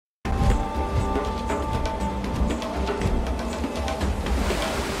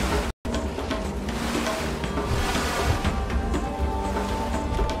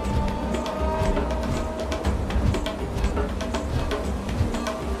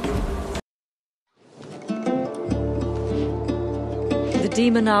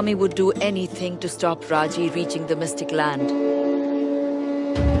demon army would do anything to stop Raji reaching the mystic land.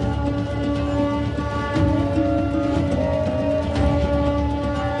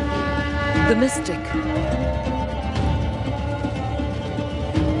 The mystic.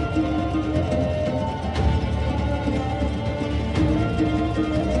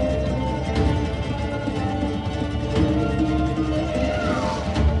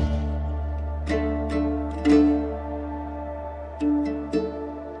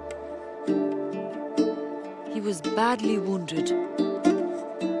 He was badly wounded.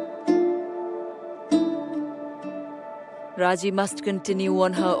 Raji must continue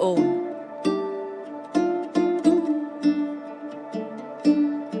on her own.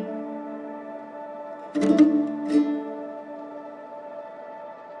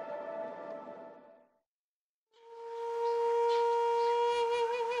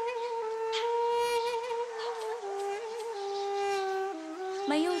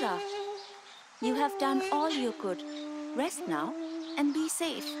 Mayura, you have done all you could. Rest now and be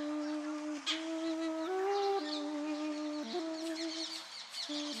safe.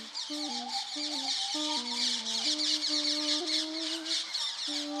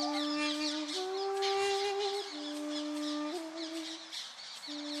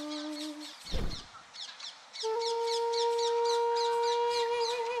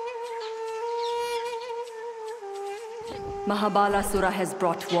 Mahabalasura has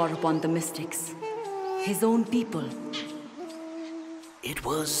brought war upon the mystics, his own people. It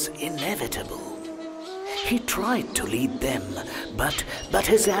was inevitable. He tried to lead them, but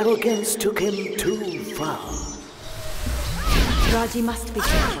his arrogance took him too far. Raji must be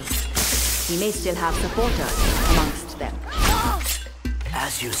careful. He may still have supporters amongst them.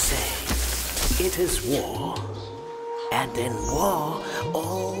 As you say, it is war. And in war,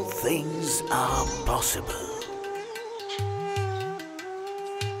 all things are possible.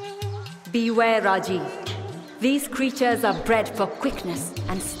 Beware, Raji. These creatures are bred for quickness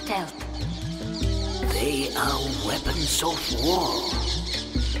and stealth. They are weapons of war.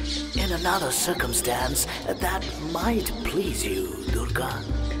 In another circumstance, that might please you, Durga,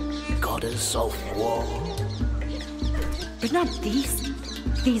 goddess of war. But not these.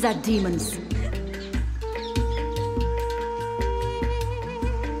 These are demons.